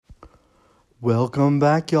Welcome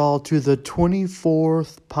back, y'all, to the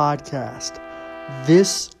 24th podcast.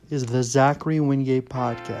 This is the Zachary Wingate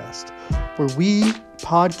podcast, where we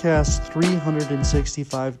podcast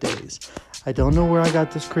 365 days. I don't know where I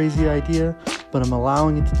got this crazy idea, but I'm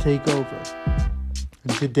allowing it to take over.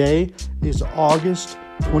 And today is August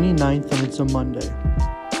 29th, and it's a Monday.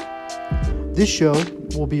 This show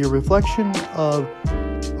will be a reflection of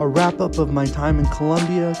a wrap-up of my time in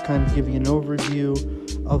Colombia, kind of giving an overview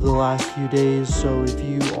of the last few days. So if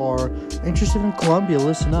you are interested in Colombia,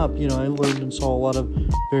 listen up. I learned and saw a lot of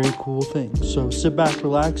very cool things. So sit back,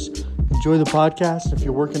 relax, enjoy the podcast. If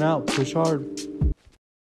you're working out, push hard.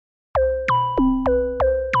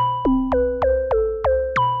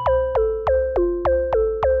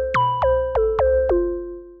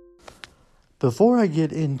 Before I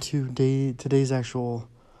get into today's actual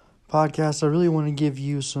podcast, I really want to give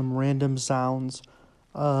you some random sounds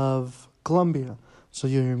of Colombia. So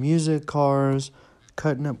you'll hear music, cars,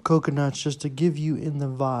 cutting up coconuts, just to give you in the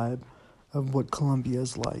vibe of what Colombia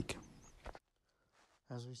is like.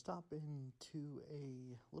 As we stop into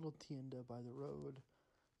a little tienda by the road,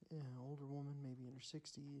 an older woman, maybe in her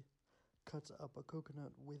 60s, cuts up a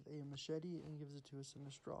coconut with a machete and gives it to us in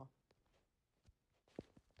a straw.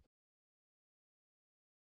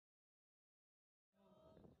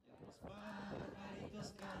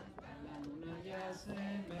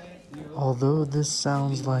 Although this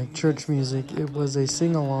sounds like church music, it was a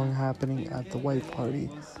sing-along happening at the white party,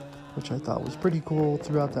 which I thought was pretty cool.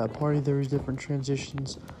 Throughout that party, there was different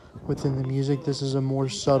transitions within the music. This is a more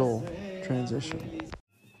subtle transition.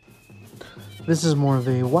 This is more of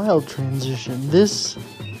a wild transition. This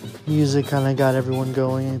music kind of got everyone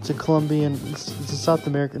going. It's a Colombian, it's a South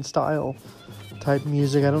American style type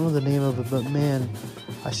music. I don't know the name of it, but man,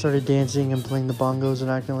 I started dancing and playing the bongos and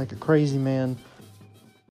acting like a crazy man.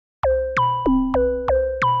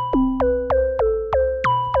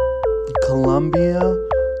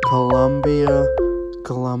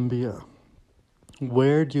 Colombia.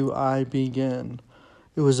 Where do I begin?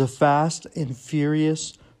 It was a fast and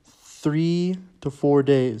furious 3 to 4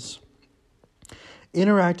 days.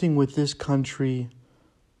 Interacting with this country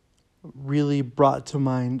really brought to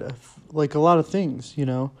mind like a lot of things, It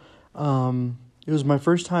was my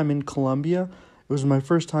first time in Colombia. It was my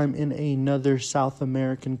first time in another South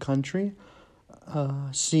American country.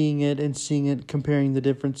 Seeing it, comparing the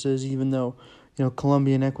differences, even though,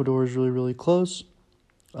 Colombia and Ecuador is really, really close.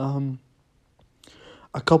 A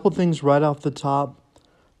couple things right off the top,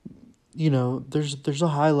 there's a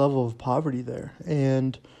high level of poverty there.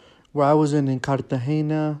 And where I was in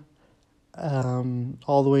Cartagena,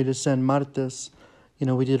 all the way to San Martes,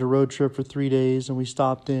 we did a road trip for 3 days and we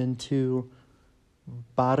stopped into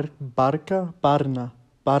Barna.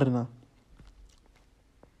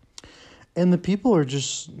 And the people are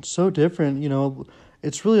just so different,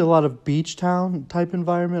 It's really a lot of beach town type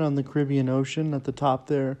environment on the Caribbean Ocean at the top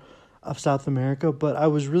there of South America. But I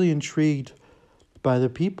was really intrigued by the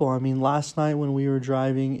people. I mean, last night when we were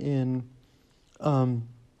driving in,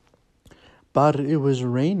 but it was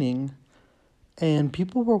raining and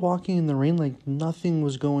people were walking in the rain like nothing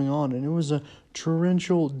was going on. And it was a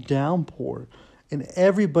torrential downpour and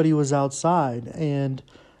everybody was outside. And,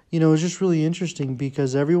 it was just really interesting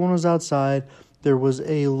because everyone was outside. There was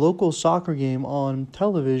a local soccer game on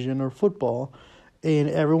television or football, and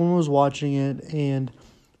everyone was watching it. And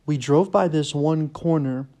we drove by this one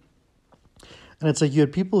corner, and it's like you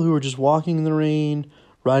had people who were just walking in the rain,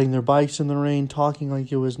 riding their bikes in the rain, talking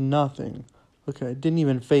like it was nothing. Okay, it didn't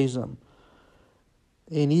even faze them.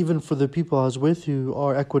 And even for the people I was with who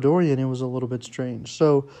are Ecuadorian, it was a little bit strange.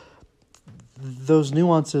 So those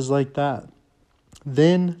nuances like that.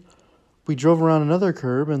 Then we drove around another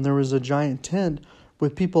curb and there was a giant tent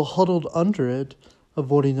with people huddled under it,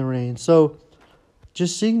 avoiding the rain. So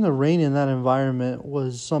just seeing the rain in that environment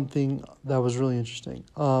was something that was really interesting.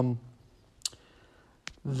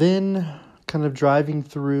 Then kind of driving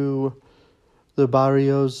through the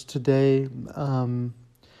barrios today, we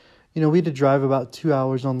had to drive about 2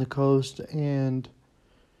 hours on the coast, and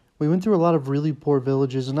we went through a lot of really poor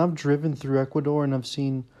villages. And I've driven through Ecuador and I've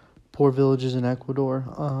seen poor villages in Ecuador.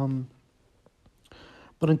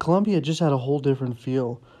 But in Colombia, it just had a whole different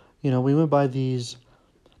feel. We went by these,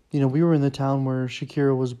 we were in the town where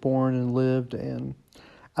Shakira was born and lived. And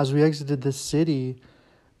as we exited the city,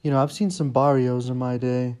 I've seen some barrios in my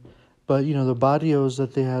day. But, the barrios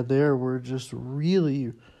that they had there were just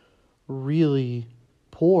really, really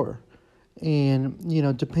poor. And,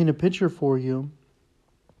 to paint a picture for you,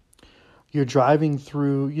 you're driving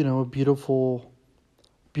through, a beautiful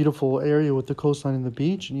area with the coastline and the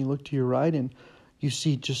beach, and you look to your right and you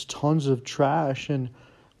see just tons of trash and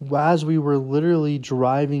as we were literally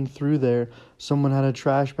driving through there, someone had a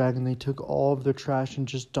trash bag and they took all of their trash and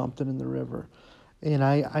just dumped it in the river. And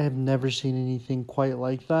I have never seen anything quite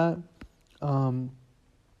like that. Um,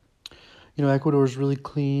 Ecuador is really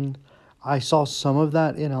clean. I saw some of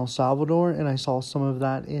that in El Salvador and I saw some of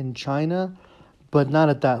that in China, but not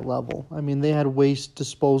at that level. I mean, they had waste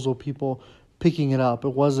disposal people picking it up.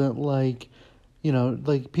 It wasn't like,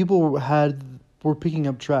 like people were picking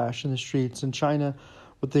up trash in the streets. In China,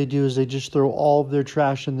 what they do is they just throw all of their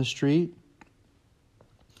trash in the street,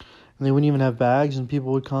 and they wouldn't even have bags, and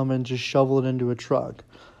people would come and just shovel it into a truck,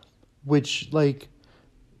 which, like,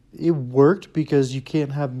 it worked because you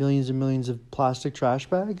can't have millions and millions of plastic trash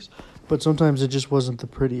bags, but sometimes it just wasn't the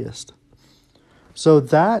prettiest. So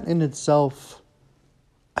that in itself,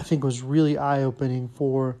 I think, was really eye-opening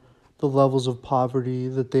for the levels of poverty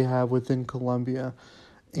that they have within Colombia.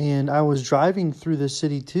 And I was driving through the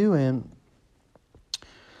city too, and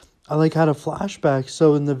I had a flashback.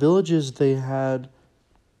 So in the villages, they had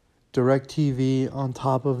DirecTV on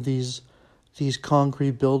top of these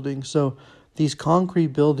concrete buildings. So these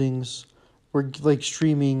concrete buildings were like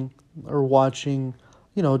streaming or watching,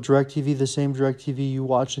 DirecTV, the same DirecTV you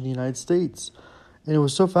watch in the United States. And it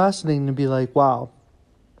was so fascinating to be like, wow,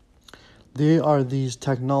 they are these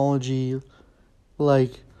technology,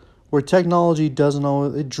 like, where technology doesn't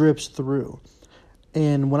always, it drips through.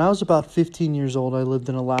 And when I was about 15 years old, I lived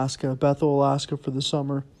in Alaska, Bethel, Alaska, for the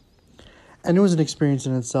summer. And it was an experience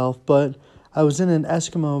in itself, but I was in an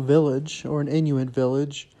Eskimo village or an Inuit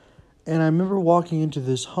village, and I remember walking into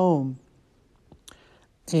this home,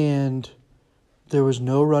 and there was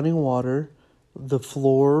no running water. The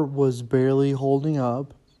floor was barely holding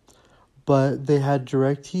up, but they had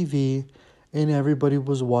DirecTV, and everybody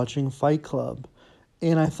was watching Fight Club.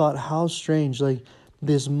 And I thought, how strange, like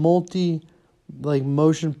this motion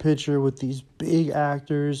picture with these big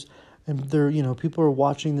actors, and they're, people are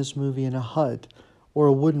watching this movie in a hut or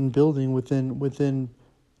a wooden building within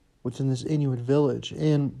this Inuit village.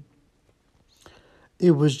 And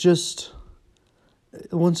it was just,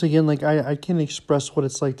 once again, like I can't express what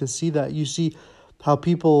it's like to see that. You see how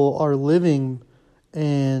people are living,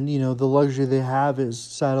 and the luxury they have is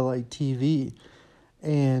satellite TV,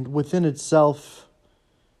 and within itself,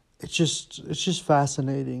 it's just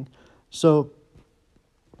fascinating. So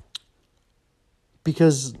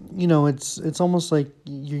because it's almost like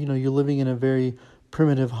you're living in a very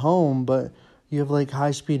primitive home, but you have like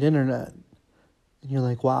high speed internet, and you're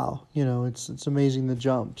like, wow, it's amazing the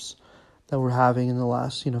jumps that we're having in the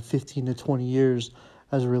last 15 to 20 years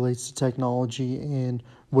as it relates to technology and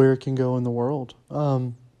where it can go in the world.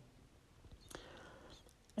 And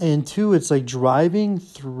two, it's like driving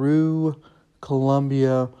through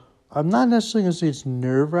Colombia. I'm not necessarily going to say it's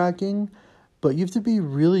nerve-wracking, but you have to be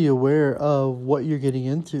really aware of what you're getting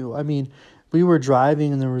into. I mean, we were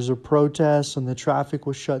driving and there was a protest and the traffic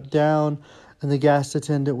was shut down, and the gas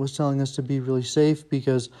attendant was telling us to be really safe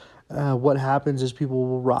because what happens is people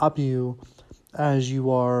will rob you as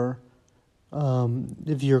you are,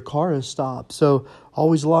 if your car is stopped. So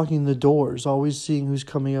always locking the doors, always seeing who's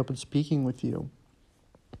coming up and speaking with you.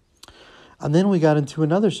 And then we got into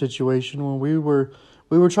another situation when we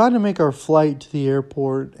were trying to make our flight to the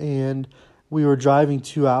airport, and we were driving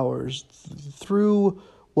 2 hours through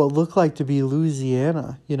what looked like to be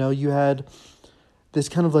Louisiana. You had this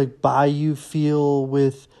kind of like bayou feel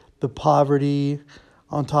with the poverty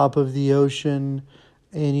on top of the ocean.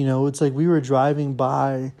 And, it's like we were driving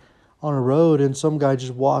by on a road and some guy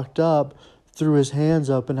just walked up, threw his hands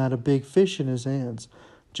up and had a big fish in his hands.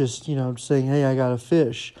 Just, saying, hey, I got a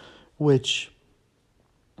fish, which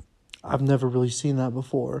I've never really seen that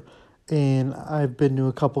before. And I've been to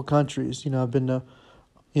a couple countries. I've been to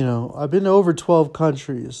over 12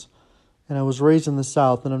 countries, and I was raised in the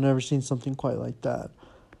South, and I've never seen something quite like that.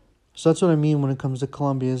 So that's what I mean when it comes to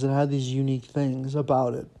Colombia, is it had these unique things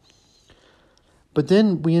about it. But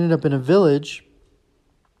then we ended up in a village,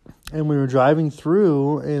 and we were driving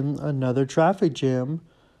through in another traffic jam,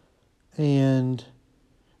 and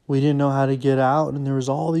we didn't know how to get out, and there was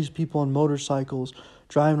all these people on motorcycles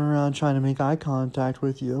driving around trying to make eye contact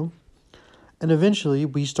with you. And eventually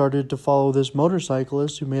we started to follow this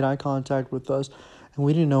motorcyclist who made eye contact with us, and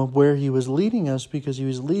we didn't know where he was leading us because he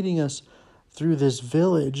was leading us through this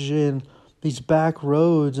village and these back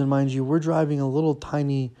roads. And mind you, we're driving a little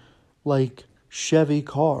tiny, like, Chevy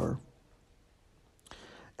car.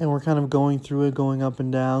 And we're kind of going through it, going up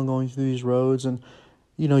and down, going through these roads. And,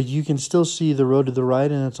 you can still see the road to the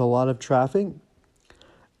right, and it's a lot of traffic.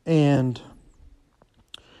 And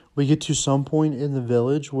we get to some point in the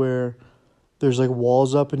village where there's like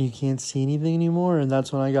walls up and you can't see anything anymore. And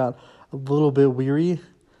that's when I got a little bit weary.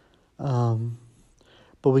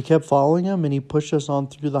 But we kept following him, and he pushed us on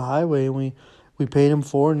through the highway, and we paid him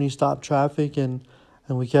for it, and he stopped traffic, and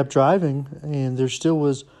we kept driving, and there still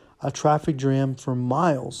was a traffic jam for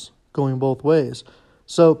miles going both ways.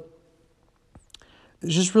 So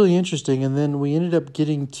it's just really interesting. And then we ended up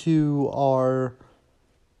getting to our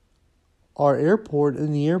airport,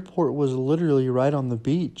 and the airport was literally right on the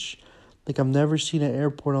beach. Like, I've never seen an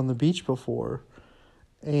airport on the beach before.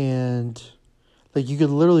 And like, you could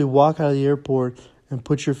literally walk out of the airport and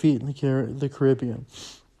put your feet in the Caribbean.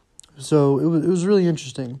 So it was really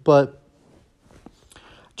interesting. But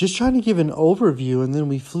just trying to give an overview, and then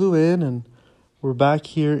we flew in, and we're back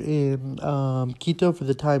here in Quito for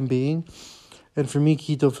the time being. And for me,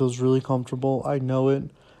 Quito feels really comfortable. I know it.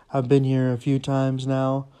 I've been here a few times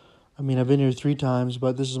now. I mean, I've been here 3 times,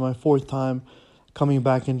 but this is my 4th time coming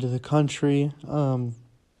back into the country. And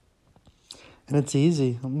it's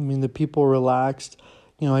easy. I mean, the people are relaxed.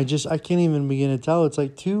 You know, I can't even begin to tell. It's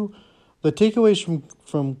like the takeaways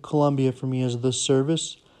from Colombia for me is the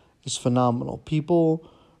service is phenomenal. People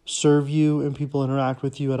serve you and people interact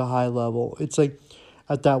with you at a high level. It's like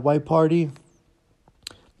at that white party,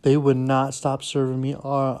 they would not stop serving me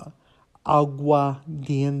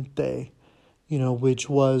aguardiente, which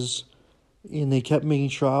was, and they kept making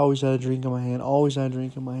sure I always had a drink in my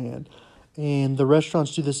hand, And the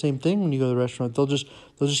restaurants do the same thing when you go to the restaurant. They'll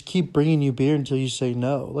just keep bringing you beer until you say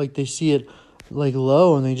no. Like, they see it like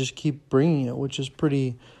low, and they just keep bringing it, which is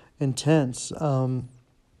pretty intense. The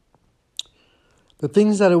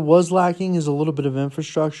things that it was lacking is a little bit of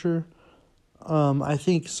infrastructure. I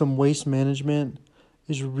think some waste management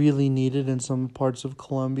is really needed in some parts of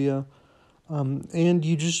Colombia. And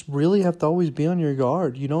you just really have to always be on your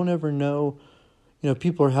guard. You don't ever know,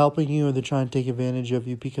 people are helping you or they're trying to take advantage of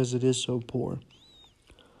you because it is so poor.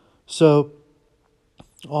 So,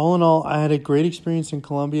 all in all, I had a great experience in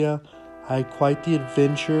Colombia. I had quite the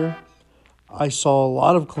adventure. I saw a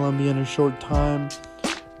lot of Colombia in a short time,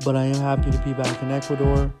 but I am happy to be back in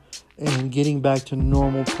Ecuador and getting back to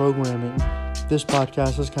normal programming. This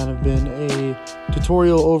podcast has kind of been a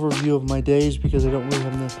tutorial overview of my days because I don't really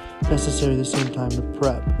have necessarily the same time to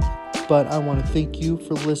prep. But I want to thank you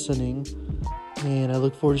for listening, and I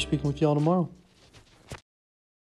look forward to speaking with you all tomorrow.